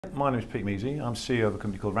My name is Peter Measey. I'm CEO of a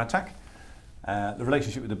company called Radtac. The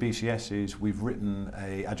relationship with the BCS is we've written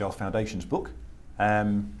a Agile Foundations book.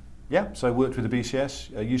 So I worked with the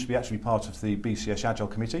BCS. I used to be actually part of the BCS Agile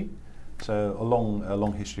Committee. So a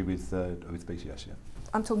long history with BCS. Yeah.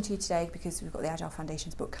 I'm talking to you today because we've got the Agile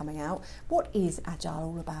Foundations book coming out. What is Agile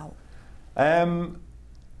all about?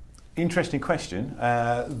 Interesting question.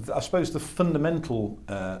 I suppose the fundamental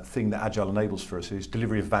thing that Agile enables for us is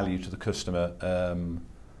delivery of value to the customer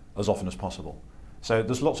as often as possible. So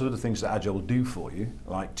there's lots of other things that Agile will do for you,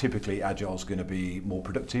 like typically Agile's going to be more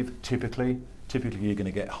productive, typically you're going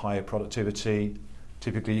to get higher productivity,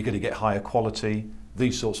 typically you're going to get higher quality,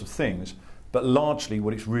 these sorts of things, but largely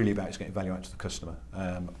what it's really about is getting value out to the customer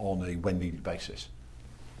on a when needed basis.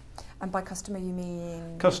 And by customer you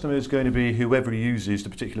mean? Customer is going to be whoever uses the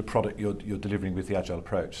particular product you're delivering with the Agile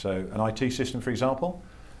approach. So an IT system, for example,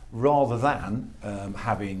 rather than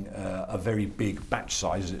having a very big batch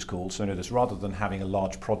size, as it's called, so rather than having a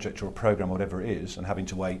large project or a program or whatever it is and having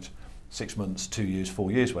to wait 6 months, 2 years,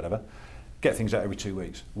 4 years, whatever, get things out every 2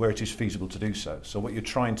 weeks where it is feasible to do so. So what you're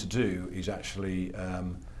trying to do is actually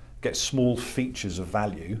get small features of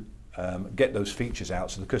value, get those features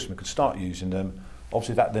out so the customer can start using them.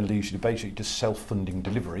 Obviously that then leaves you to basically just self-funding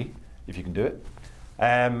delivery, if you can do it.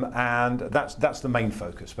 And that's the main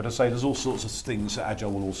focus. But I say there's all sorts of things that Agile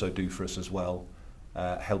will also do for us as well,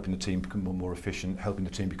 helping the team become more efficient, helping the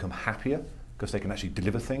team become happier because they can actually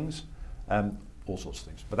deliver things, all sorts of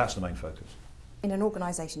things. But that's the main focus. In an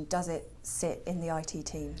organisation, does it sit in the IT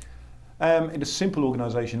team? In a simple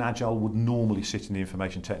organisation, Agile would normally sit in the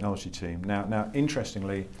information technology team. Now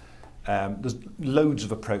interestingly, there's loads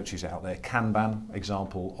of approaches out there. Kanban,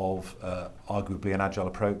 example of arguably an Agile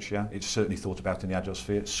approach. Yeah, it's certainly thought about in the Agile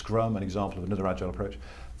sphere. Scrum, an example of another Agile approach.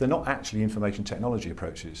 They're not actually information technology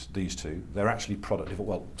approaches, these two. They're actually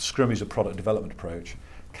Scrum is a product development approach.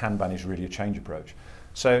 Kanban is really a change approach.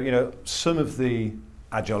 So, some of the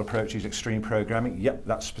Agile approaches, extreme programming, yep,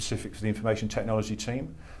 that's specific for the information technology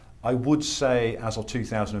team. I would say, as of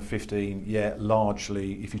 2015, yeah,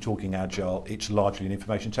 largely, if you're talking Agile, it's largely in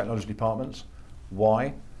information technology departments.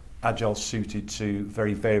 Why? Agile's suited to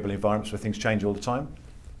very variable environments where things change all the time.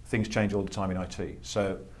 Things change all the time in IT.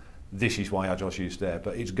 So this is why Agile's used there,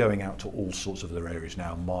 but it's going out to all sorts of other areas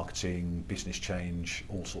now, marketing, business change,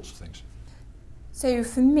 all sorts of things. So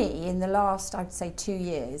for me, in the last, I'd say 2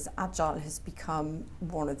 years, Agile has become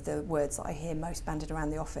one of the words that I hear most bandied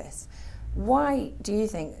around the office. Why do you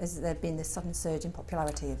think has there been this sudden surge in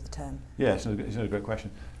popularity of the term? Yeah, it's a great question.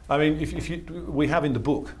 I mean, we have in the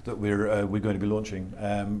book that we're going to be launching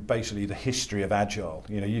basically the history of Agile.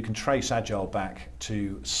 You can trace Agile back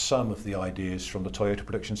to some of the ideas from the Toyota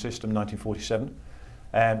production system, 1947.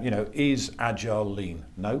 Is Agile lean?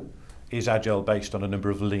 No. Is Agile based on a number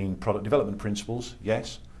of lean product development principles?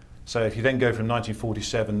 Yes. So if you then go from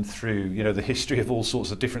 1947 through, the history of all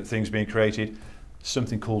sorts of different things being created,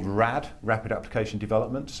 something called RAD, Rapid Application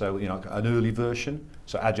Development, so an early version,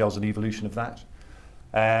 so Agile's an evolution of that.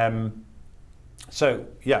 So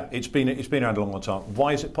yeah, it's been around a long time.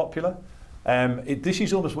 Why is it popular? This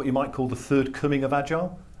is almost what you might call the third coming of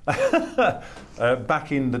Agile.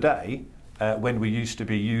 Back in the day, when we used to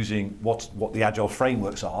be using what the Agile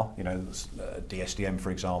frameworks are, DSDM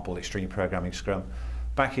for example, Extreme Programming, Scrum,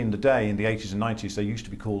 back in the day, in the 80s and 90s, they used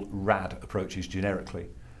to be called RAD approaches generically.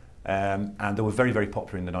 And they were very, very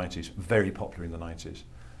popular in the 90s, very popular in the 90s.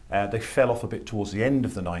 They fell off a bit towards the end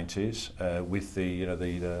of the 90s with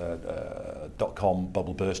the dot-com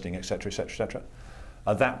bubble bursting, etc., etc., etc.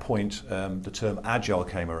 At that point, the term Agile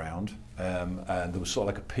came around, and there was sort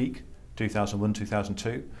of like a peak, 2001,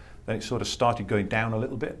 2002. Then it sort of started going down a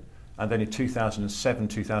little bit, and then in 2007,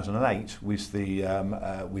 2008, with the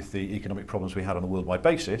economic problems we had on a worldwide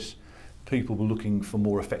basis, people were looking for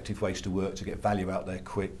more effective ways to work, to get value out there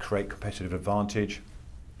quick, create competitive advantage,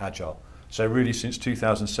 Agile. So really since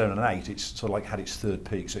 2007 and 8, it's sort of like had its third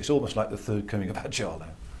peak. So it's almost like the third coming of Agile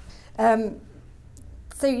now.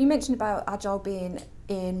 So you mentioned about Agile being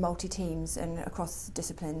in multi-teams and across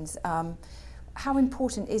disciplines. How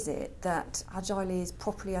important is it that Agile is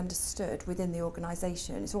properly understood within the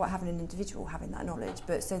organisation? It's all about having an individual having that knowledge,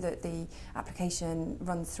 but so that the application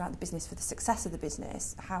runs throughout the business for the success of the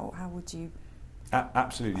business, how would you?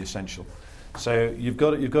 Absolutely essential. So you've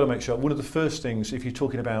got to make sure, one of the first things, if you're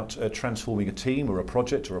talking about transforming a team or a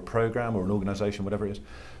project or a programme or an organisation, whatever it is,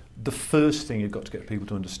 the first thing you've got to get people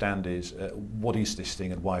to understand is what is this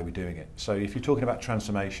thing and why are we doing it? So if you're talking about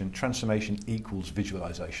transformation, transformation equals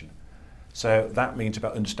visualisation. So that means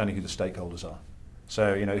about understanding who the stakeholders are.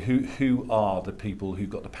 So who are the people who've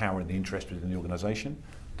got the power and the interest within the organisation,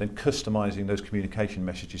 then customising those communication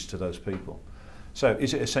messages to those people. So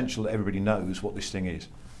is it essential that everybody knows what this thing is?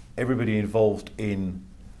 Everybody involved in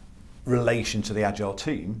relation to the Agile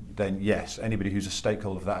team, then yes, anybody who's a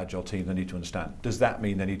stakeholder of that Agile team, they need to understand. Does that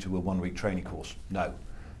mean they need to do a 1-week training course? No.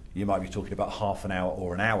 You might be talking about half an hour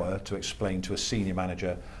or an hour to explain to a senior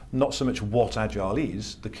manager, not so much what Agile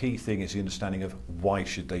is, the key thing is the understanding of why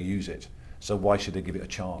should they use it. So why should they give it a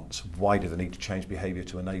chance? Why do they need to change behaviour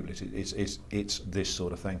to enable it? It's this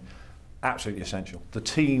sort of thing. Absolutely essential. The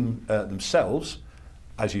team themselves,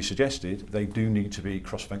 as you suggested, they do need to be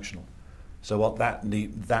cross-functional. So what that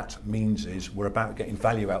means is we're about getting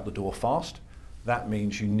value out the door fast. That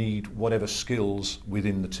means you need whatever skills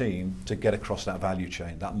within the team to get across that value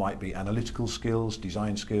chain. That might be analytical skills,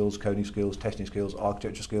 design skills, coding skills, testing skills,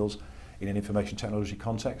 architecture skills in an information technology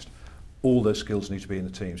context. All those skills need to be in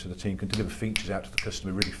the team so the team can deliver features out to the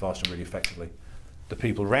customer really fast and really effectively. The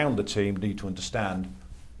people around the team need to understand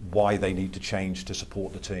why they need to change to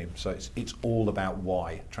support the team. So it's all about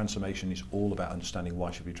why. Transformation is all about understanding why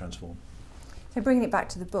should we transform. So bringing it back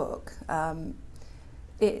to the book,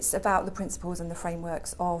 it's about the principles and the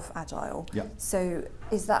frameworks of Agile. Yeah. So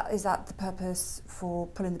is that the purpose for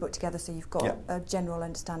pulling the book together, so you've got Yeah. a general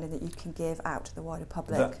understanding that you can give out to the wider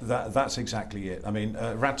public? That's exactly it. I mean,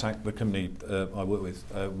 Radtac, the company I work with,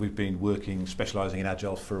 we've been working, specialising in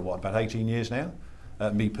Agile for about 18 years now.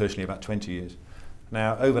 Me personally, about 20 years.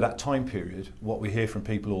 Now, over that time period, what we hear from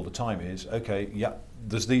people all the time is, okay, yeah,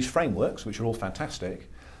 there's these frameworks, which are all fantastic,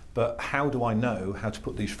 but how do I know how to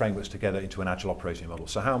put these frameworks together into an Agile operating model?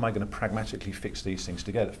 So how am I going to pragmatically fit these things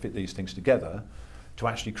together to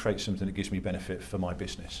actually create something that gives me benefit for my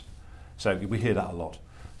business? So we hear that a lot.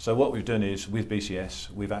 So what we've done is, with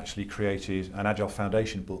BCS, we've actually created an Agile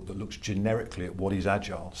Foundation book that looks generically at what is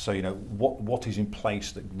Agile. So, you know, what is in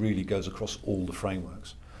place that really goes across all the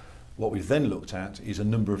frameworks. What we've then looked at is a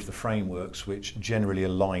number of the frameworks which generally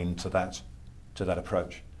align to that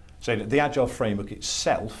approach. So the Agile framework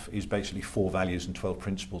itself is basically 4 values and 12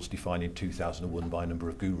 principles defined in 2001 by a number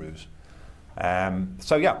of gurus.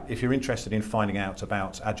 So yeah, if you're interested in finding out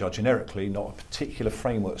about Agile generically, not a particular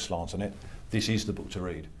framework slant on it, this is the book to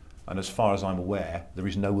read. And as far as I'm aware, there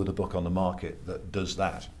is no other book on the market that does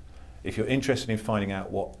that. If you're interested in finding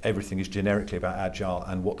out what everything is generically about Agile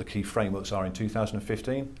and what the key frameworks are in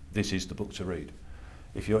 2015, this is the book to read.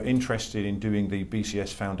 If you're interested in doing the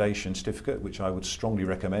BCS Foundation certificate, which I would strongly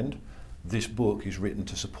recommend, this book is written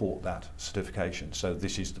to support that certification. So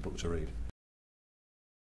this is the book to read.